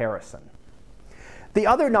for comparison. The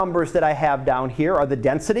other numbers that I have down here are the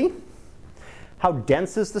density. How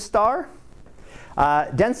dense is the star?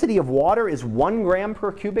 Density of water is 1 gram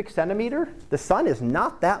per cubic centimeter. The sun is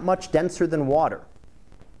not that much denser than water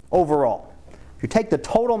overall. If you take the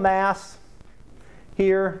total mass,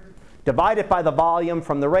 here, divide it by the volume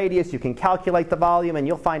from the radius. You can calculate the volume, and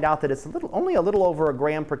you'll find out that it's only a little over a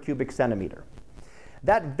gram per cubic centimeter.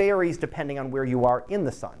 That varies depending on where you are in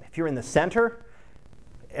the sun. If you're in the center,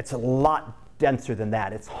 it's a lot denser than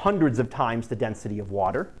that. It's hundreds of times the density of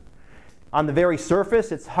water. On the very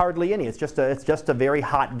surface, it's hardly any. It's just a very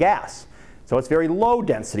hot gas. So it's very low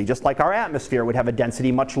density, just like our atmosphere would have a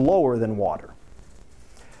density much lower than water.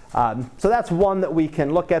 So that's one that we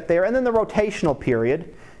can look at there. And then the rotational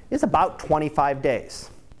period is about 25 days.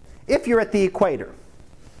 If you're at the equator,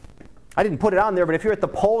 I didn't put it on there, but if you're at the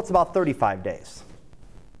pole, it's about 35 days.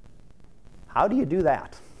 How do you do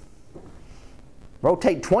that?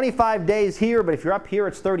 Rotate 25 days here, but if you're up here,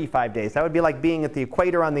 it's 35 days. That would be like being at the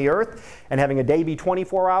equator on the Earth and having a day be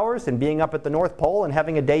 24 hours, and being up at the North Pole and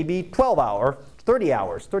having a day be 12 hours, 30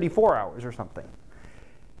 hours, 34 hours or something.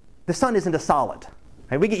 The sun isn't a solid.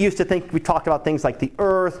 And we get used to we talk about things like the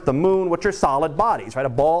Earth, the Moon, which are solid bodies, right? A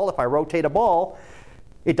ball, if I rotate a ball,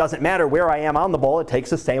 it doesn't matter where I am on the ball. It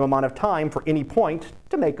takes the same amount of time for any point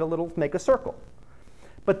to make a circle.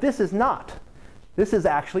 But this is not. This is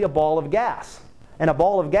actually a ball of gas. And a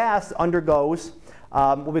ball of gas undergoes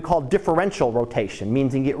what we call differential rotation,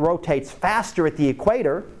 meaning it rotates faster at the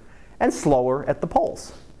equator and slower at the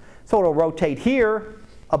poles. So it'll rotate here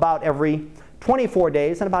about every 24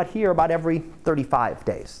 days and about here about every 35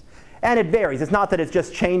 days. And it varies. It's not that it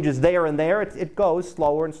just changes there and there. It goes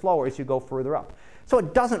slower and slower as you go further up. So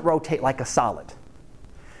it doesn't rotate like a solid,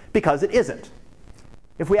 because it isn't.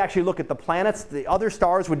 If we actually look at the planets, the other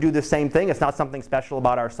stars would do the same thing. It's not something special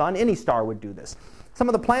about our sun. Any star would do this. Some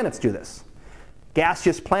of the planets do this.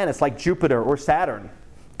 Gaseous planets like Jupiter or Saturn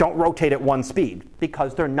don't rotate at one speed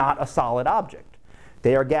because they're not a solid object.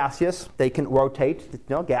 They are gaseous. They can rotate.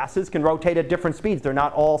 Gases can rotate at different speeds. They're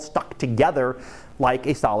not all stuck together like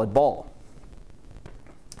a solid ball.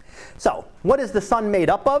 So, what is the sun made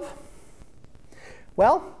up of?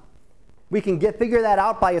 Well, we can figure that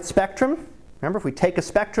out by its spectrum. Remember, if we take a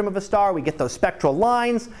spectrum of a star, we get those spectral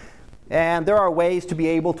lines, and there are ways to be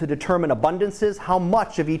able to determine abundances, how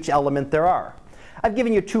much of each element there are. I've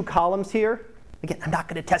given you two columns here. Again, I'm not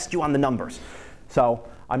going to test you on the numbers, so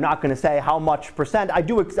I'm not going to say how much percent. I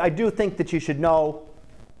do think that you should know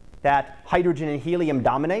that hydrogen and helium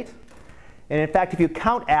dominate. And in fact, if you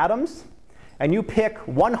count atoms, and you pick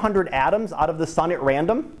 100 atoms out of the sun at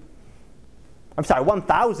random,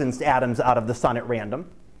 1,000 atoms out of the sun at random,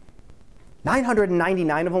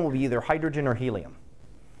 999 of them will be either hydrogen or helium.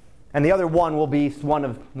 And the other one will be one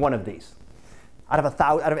of these, out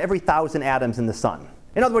of every 1,000 atoms in the sun.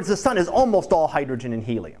 In other words, the sun is almost all hydrogen and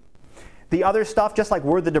helium. The other stuff, just like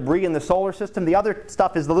we're the debris in the solar system, the other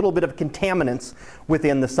stuff is the little bit of contaminants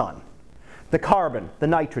within the sun. The carbon, the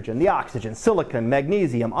nitrogen, the oxygen, silicon,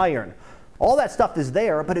 magnesium, iron, all that stuff is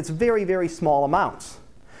there, but it's very, very small amounts.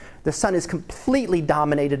 The sun is completely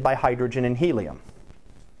dominated by hydrogen and helium.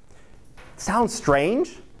 Sounds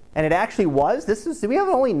strange, and it actually was. We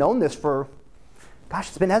haven't only known this for,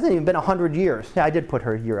 hasn't even been 100 years. Yeah, I did put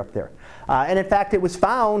her year up there. And in fact, it was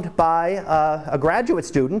found by a graduate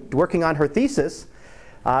student working on her thesis.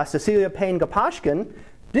 Cecilia Payne-Gaposchkin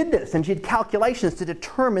did this, and she did calculations to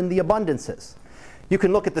determine the abundances. You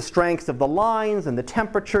can look at the strengths of the lines and the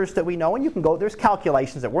temperatures that we know, and you can there's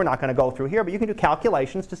calculations that we're not going to go through here, but you can do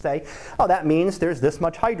calculations to say, oh, that means there's this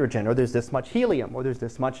much hydrogen, or there's this much helium, or there's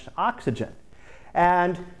this much oxygen.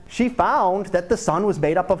 And she found that the sun was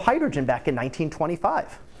made up of hydrogen back in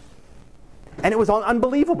 1925. And it was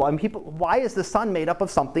unbelievable. I mean, why is the sun made up of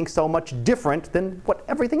something so much different than what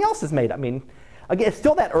everything else is made up? I mean, again, it's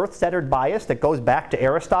still that Earth-centered bias that goes back to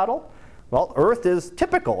Aristotle. Well, Earth is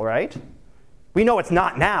typical, right? We know it's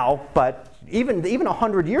not now, but even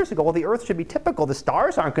 100 years ago, well, the Earth should be typical. The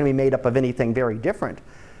stars aren't going to be made up of anything very different.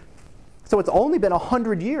 So it's only been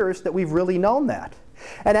 100 years that we've really known that.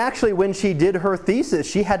 And actually, when she did her thesis,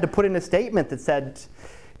 she had to put in a statement that said,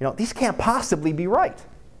 these can't possibly be right.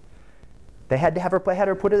 They had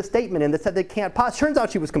her put a statement in that said they can't possibly. Turns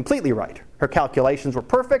out she was completely right. Her calculations were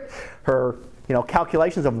perfect. Her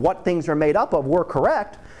calculations of what things are made up of were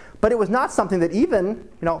correct. But it was not something that even,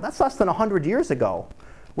 that's less than 100 years ago,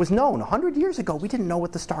 was known. 100 years ago, we didn't know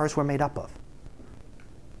what the stars were made up of.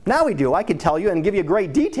 Now we do. I can tell you and give you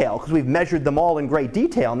great detail because we've measured them all in great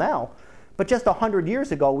detail now. But just 100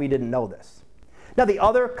 years ago, we didn't know this. Now the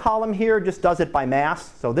other column here just does it by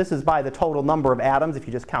mass. So this is by the total number of atoms if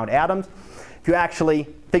you just count atoms. If you actually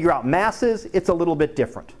figure out masses, it's a little bit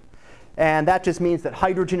different. And that just means that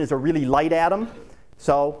hydrogen is a really light atom.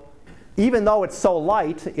 So even though it's so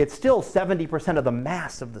light, it's still 70% of the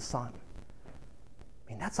mass of the sun.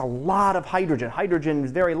 I mean, that's a lot of hydrogen. Hydrogen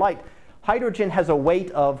is very light. Hydrogen has a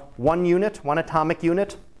weight of 1 unit, 1 atomic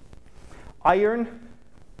unit. Iron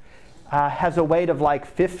has a weight of like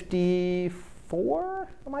 54,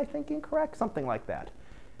 am I thinking correct? Something like that.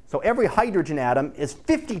 So every hydrogen atom is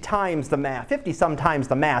 50 times the mass, 50-some times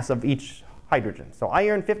the mass of each hydrogen. So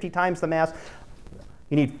iron, 50 times the mass.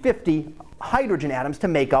 You need 50 hydrogen atoms to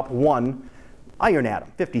make up one iron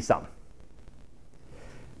atom, 50-some.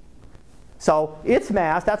 So its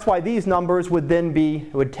mass, that's why these numbers would then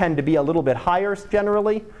would tend to be a little bit higher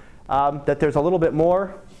generally, that there's a little bit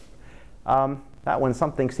more. That one,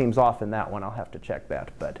 something seems off in that one. I'll have to check that.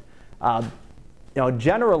 But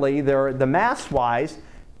generally, the mass-wise,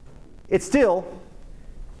 it's still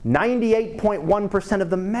 98.1% of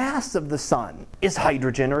the mass of the sun is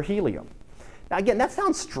hydrogen or helium. Now again, that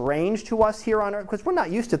sounds strange to us here on Earth because we're not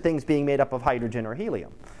used to things being made up of hydrogen or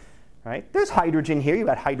helium. Right? There's hydrogen here. You've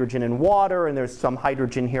got hydrogen in water, and there's some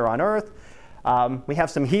hydrogen here on Earth. We have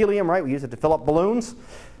some helium, right? We use it to fill up balloons.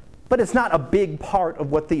 But it's not a big part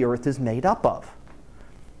of what the Earth is made up of.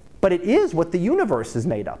 But it is what the universe is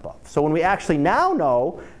made up of. So when we actually now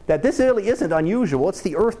know that this really isn't unusual, it's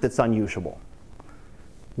the Earth that's unusual.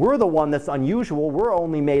 We're the one that's unusual. We're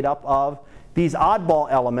only made up of these oddball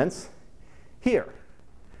elements here.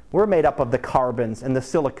 We're made up of the carbons and the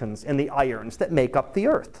silicons and the irons that make up the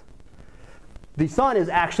Earth. The sun is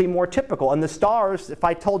actually more typical. And the stars, if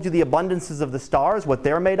I told you the abundances of the stars, what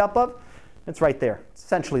they're made up of, it's right there. It's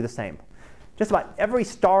essentially the same. Just about every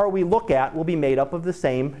star we look at will be made up of the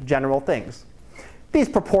same general things. These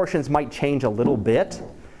proportions might change a little bit,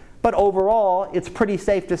 but overall, it's pretty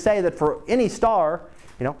safe to say that for any star,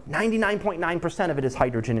 99.9% of it is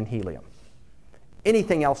hydrogen and helium.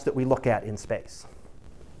 Anything else that we look at in space.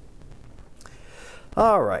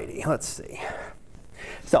 All righty, let's see.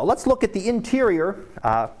 So let's look at the interior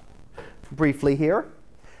briefly here.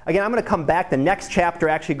 Again, I'm going to come back. The next chapter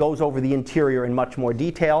actually goes over the interior in much more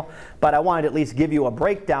detail, but I wanted to at least give you a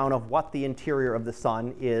breakdown of what the interior of the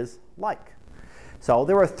sun is like. So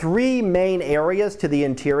there are 3 main areas to the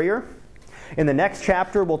interior. In the next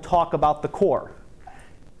chapter, we'll talk about the core.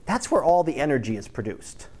 That's where all the energy is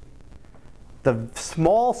produced. The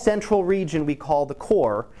small central region we call the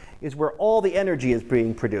core is where all the energy is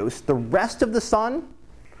being produced. The rest of the sun,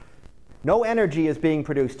 no energy is being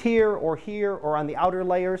produced here or on the outer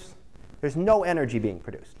layers. There's no energy being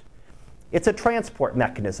produced. It's a transport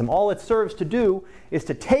mechanism. All it serves to do is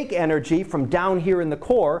to take energy from down here in the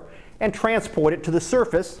core and transport it to the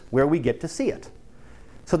surface where we get to see it.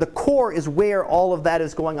 So the core is where all of that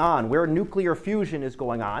is going on, where nuclear fusion is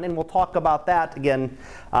going on. And we'll talk about that again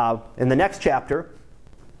in the next chapter,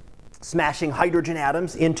 smashing hydrogen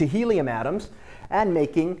atoms into helium atoms and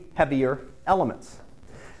making heavier elements.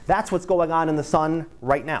 That's what's going on in the sun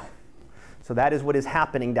right now. So that is what is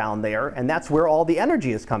happening down there, and that's where all the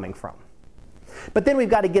energy is coming from. But then we've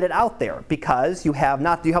got to get it out there because you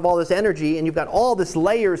have all this energy and you've got all this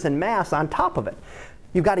layers and mass on top of it.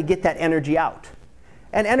 You've got to get that energy out.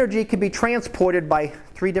 And energy can be transported by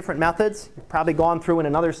 3 different methods. You've probably gone through in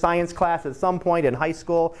another science class at some point in high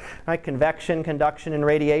school, right? Convection, conduction, and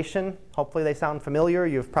radiation. Hopefully they sound familiar.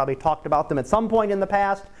 You've probably talked about them at some point in the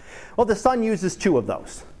past. Well, the sun uses 2 of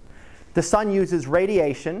those. The sun uses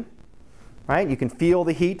radiation, right? You can feel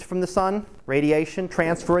the heat from the sun, radiation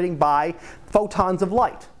transferring by photons of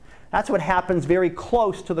light. That's what happens very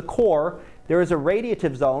close to the core. There is a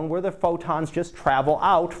radiative zone where the photons just travel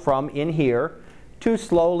out from in here to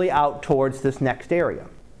slowly out towards this next area.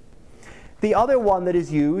 The other one that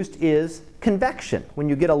is used is convection. When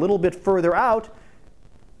you get a little bit further out,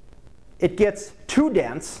 it gets too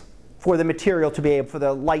dense for the material to be able, for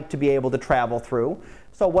the light to be able to travel through.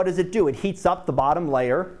 So what does it do? It heats up the bottom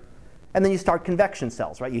layer, and then you start convection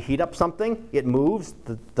cells, right? You heat up something, it moves,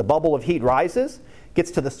 the bubble of heat rises,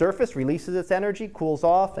 gets to the surface, releases its energy, cools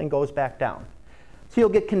off, and goes back down. So you'll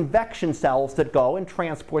get convection cells that go and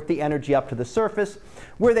transport the energy up to the surface,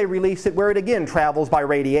 where they release it, where it again travels by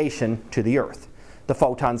radiation to the Earth. The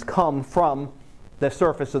photons come from the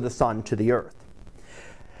surface of the sun to the Earth.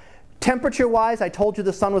 Temperature-wise, I told you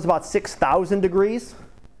the sun was about 6,000 degrees.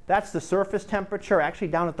 That's the surface temperature. Actually,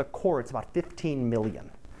 down at the core, it's about 15 million.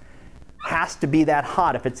 Has to be that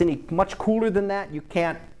hot. If it's any much cooler than that, you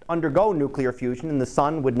can't undergo nuclear fusion, and the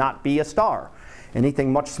sun would not be a star.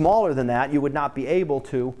 Anything much smaller than that, you would not be able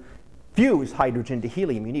to fuse hydrogen to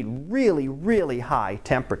helium. You need really, really high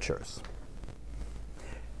temperatures.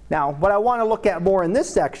 Now, what I want to look at more in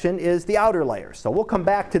this section is the outer layers. So we'll come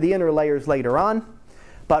back to the inner layers later on.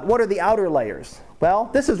 But what are the outer layers? Well,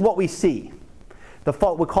 this is what we see.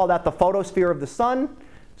 We call that the photosphere of the sun.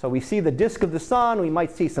 So we see the disk of the sun. We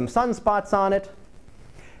might see some sunspots on it.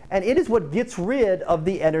 And it is what gets rid of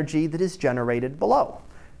the energy that is generated below.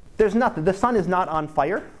 There's nothing. The sun is not on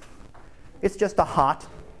fire. It's just a hot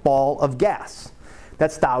ball of gas.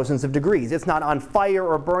 That's thousands of degrees. It's not on fire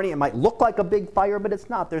or burning. It might look like a big fire, but it's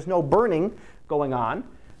not. There's no burning going on,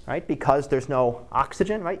 right? Because there's no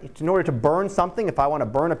oxygen, right? In order to burn something, if I want to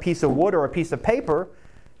burn a piece of wood or a piece of paper,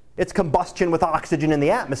 it's combustion with oxygen in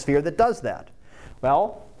the atmosphere that does that.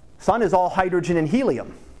 Well, sun is all hydrogen and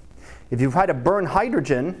helium. If you try to burn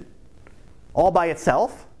hydrogen all by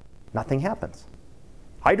itself, nothing happens.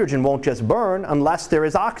 Hydrogen won't just burn unless there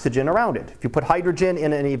is oxygen around it. If you put hydrogen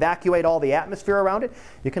in and evacuate all the atmosphere around it,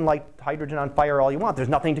 you can light hydrogen on fire all you want. There's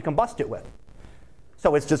nothing to combust it with.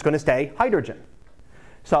 So it's just going to stay hydrogen.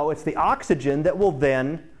 So it's the oxygen that would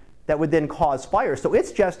then cause fire. So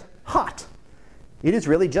it's just hot. It is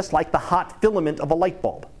really just like the hot filament of a light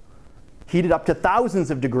bulb, heated up to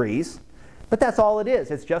thousands of degrees. But that's all it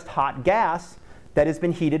is. It's just hot gas that has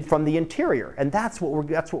been heated from the interior. And that's what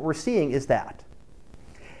we're seeing is that.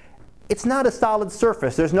 It's not a solid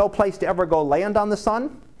surface. There's no place to ever go land on the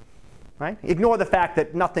sun. Right? Ignore the fact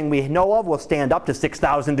that nothing we know of will stand up to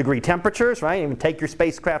 6,000 degree temperatures. Right? Even take your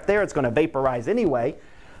spacecraft there, it's going to vaporize anyway.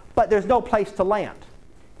 But there's no place to land.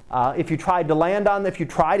 If you tried to land on, if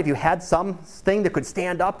you had something that could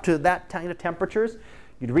stand up to that kind of temperatures,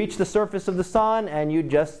 you'd reach the surface of the sun and you'd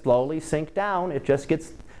just slowly sink down. It just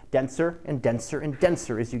gets denser and denser and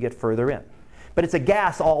denser as you get further in. But it's a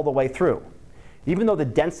gas all the way through. Even though the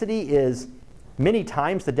density is many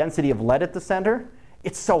times the density of lead at the center,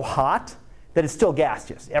 it's so hot that it's still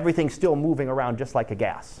gaseous. Everything's still moving around just like a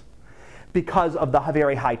gas because of the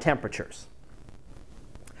very high temperatures.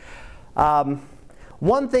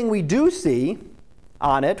 One thing we do see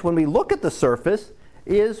on it when we look at the surface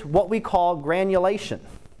is what we call granulation.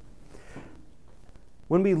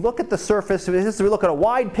 When we look at the surface, if we look at a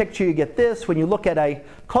wide picture, you get this. When you look at a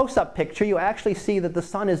close-up picture, you actually see that the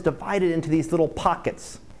sun is divided into these little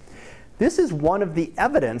pockets. This is one of the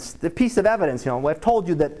evidence, the piece of evidence. I've told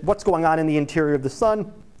you that what's going on in the interior of the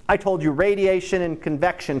sun. I told you radiation and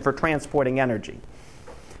convection for transporting energy.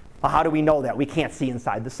 Well, how do we know that? We can't see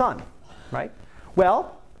inside the sun, right?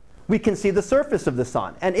 Well, we can see the surface of the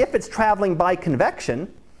sun. And if it's traveling by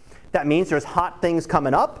convection, that means there's hot things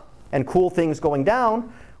coming up and cool things going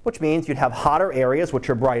down, which means you'd have hotter areas which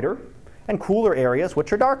are brighter and cooler areas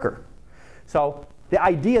which are darker. So the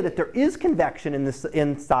idea that there is convection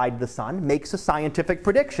inside the sun makes a scientific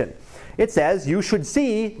prediction. It says you should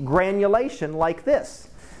see granulation like this.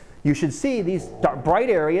 You should see these bright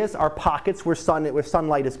areas are pockets where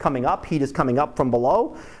sunlight is coming up, heat is coming up from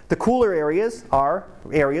below. The cooler areas are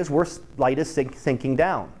areas where light is sinking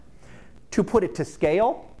down. To put it to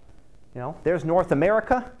scale, there's North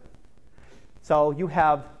America. So you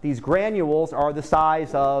have these granules are the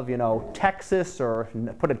size of, Texas, or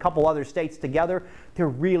put a couple other states together. They're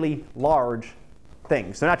really large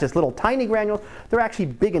things. They're not just little tiny granules. They're actually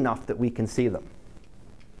big enough that we can see them.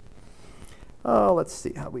 Oh, let's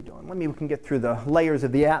see how we're doing. We can get through the layers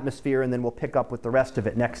of the atmosphere, and then we'll pick up with the rest of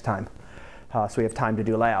it next time, so we have time to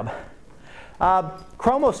do lab.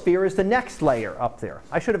 Chromosphere is the next layer up there.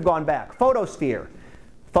 I should have gone back. Photosphere.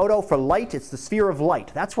 Photo for light, it's the sphere of light.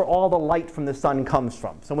 That's where all the light from the sun comes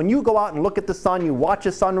from. So when you go out and look at the sun, you watch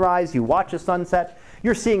a sunrise, you watch a sunset,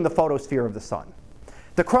 you're seeing the photosphere of the sun.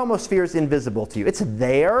 The chromosphere is invisible to you. It's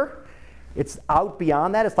there. It's out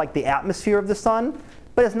beyond that. It's like the atmosphere of the sun,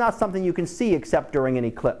 but it's not something you can see except during an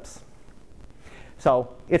eclipse.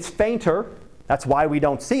 So it's fainter. That's why we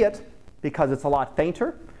don't see it, because it's a lot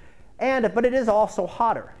fainter. But it is also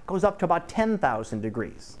hotter. It goes up to about 10,000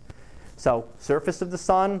 degrees. So surface of the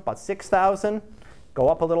sun, about 6,000. Go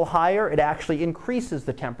up a little higher, it actually increases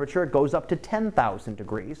the temperature. It goes up to 10,000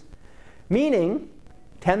 degrees. Meaning,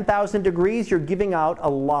 10,000 degrees, you're giving out a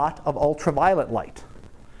lot of ultraviolet light.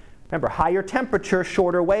 Remember, higher temperature,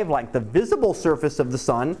 shorter wavelength. The visible surface of the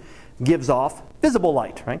sun gives off visible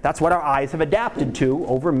light, right? That's what our eyes have adapted to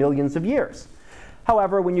over millions of years.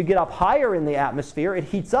 However, when you get up higher in the atmosphere, it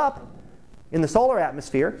heats up in the solar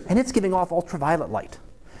atmosphere, and it's giving off ultraviolet light.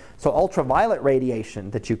 So ultraviolet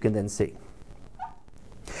radiation that you can then see.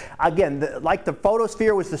 Again, like the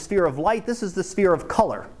photosphere was the sphere of light, this is the sphere of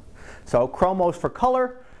color. So chromos for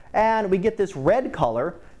color, and we get this red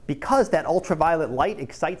color because that ultraviolet light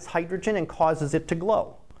excites hydrogen and causes it to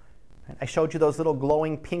glow. I showed you those little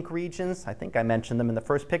glowing pink regions. I think I mentioned them in the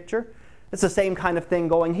first picture. It's the same kind of thing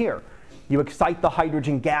going here. You excite the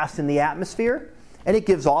hydrogen gas in the atmosphere, and it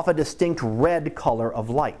gives off a distinct red color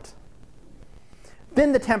of light.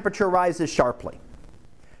 Then the temperature rises sharply.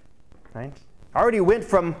 Right? Already went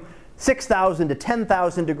from 6,000 to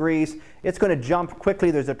 10,000 degrees, it's going to jump quickly.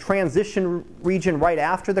 There's a transition region right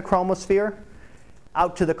after the chromosphere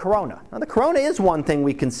out to the corona. Now the corona is one thing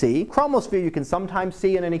we can see. Chromosphere you can sometimes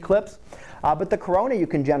see in an eclipse, but the corona you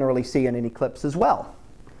can generally see in an eclipse as well.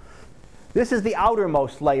 This is the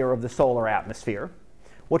outermost layer of the solar atmosphere,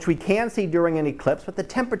 which we can see during an eclipse, but the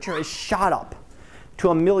temperature is shot up to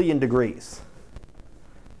 1,000,000 degrees.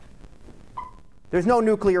 There's no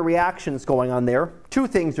nuclear reactions going on there. Two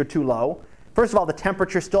things are too low. First of all, the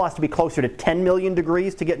temperature still has to be closer to 10 million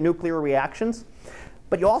degrees to get nuclear reactions.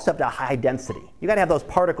 But you also have to have high density. You've got to have those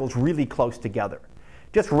particles really close together.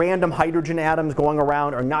 Just random hydrogen atoms going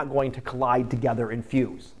around are not going to collide together and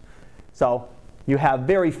fuse. So you have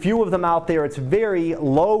very few of them out there. It's a very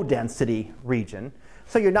low density region.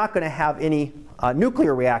 So you're not going to have any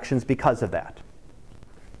nuclear reactions because of that.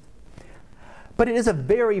 But it is a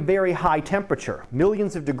very, very high temperature,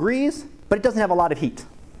 millions of degrees, but it doesn't have a lot of heat.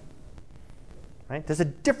 Right? There's a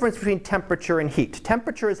difference between temperature and heat.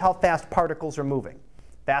 Temperature is how fast particles are moving.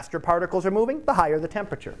 Faster particles are moving, the higher the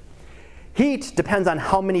temperature. Heat depends on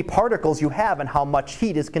how many particles you have and how much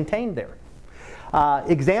heat is contained there.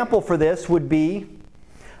 Example for this would be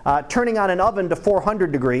turning on an oven to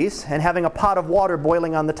 400 degrees and having a pot of water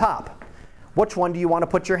boiling on the top. Which one do you want to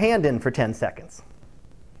put your hand in for 10 seconds?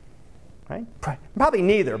 Right? Probably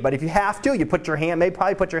neither, but if you have to, you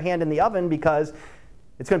probably put your hand in the oven because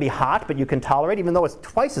it's going to be hot, but you can tolerate, even though it's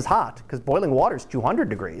twice as hot, because boiling water is 200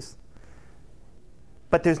 degrees.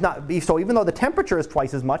 But so even though the temperature is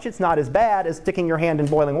twice as much, it's not as bad as sticking your hand in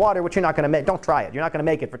boiling water, which you're not going to make. Don't try it. You're not going to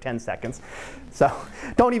make it for 10 seconds. So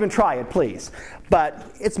don't even try it, please. But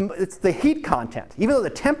it's the heat content. Even though the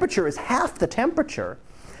temperature is half the temperature,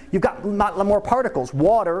 you've got a lot more particles.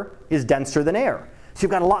 Water is denser than air. So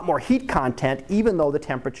you've got a lot more heat content even though the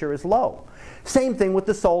temperature is low. Same thing with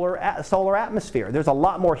the solar atmosphere. There's a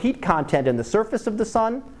lot more heat content in the surface of the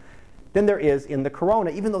sun than there is in the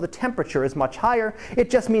corona, even though the temperature is much higher. It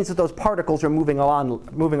just means that those particles are moving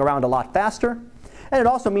around a lot faster. And it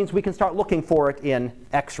also means we can start looking for it in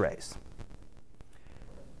X-rays.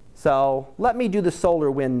 So let me do the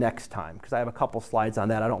solar wind next time, because I have a couple slides on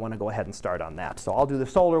that. I don't want to go ahead and start on that. So I'll do the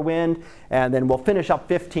solar wind, and then we'll finish up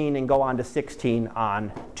 15 and go on to 16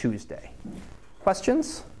 on Tuesday.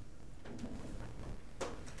 Questions?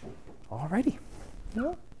 All righty.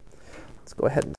 Let's go ahead and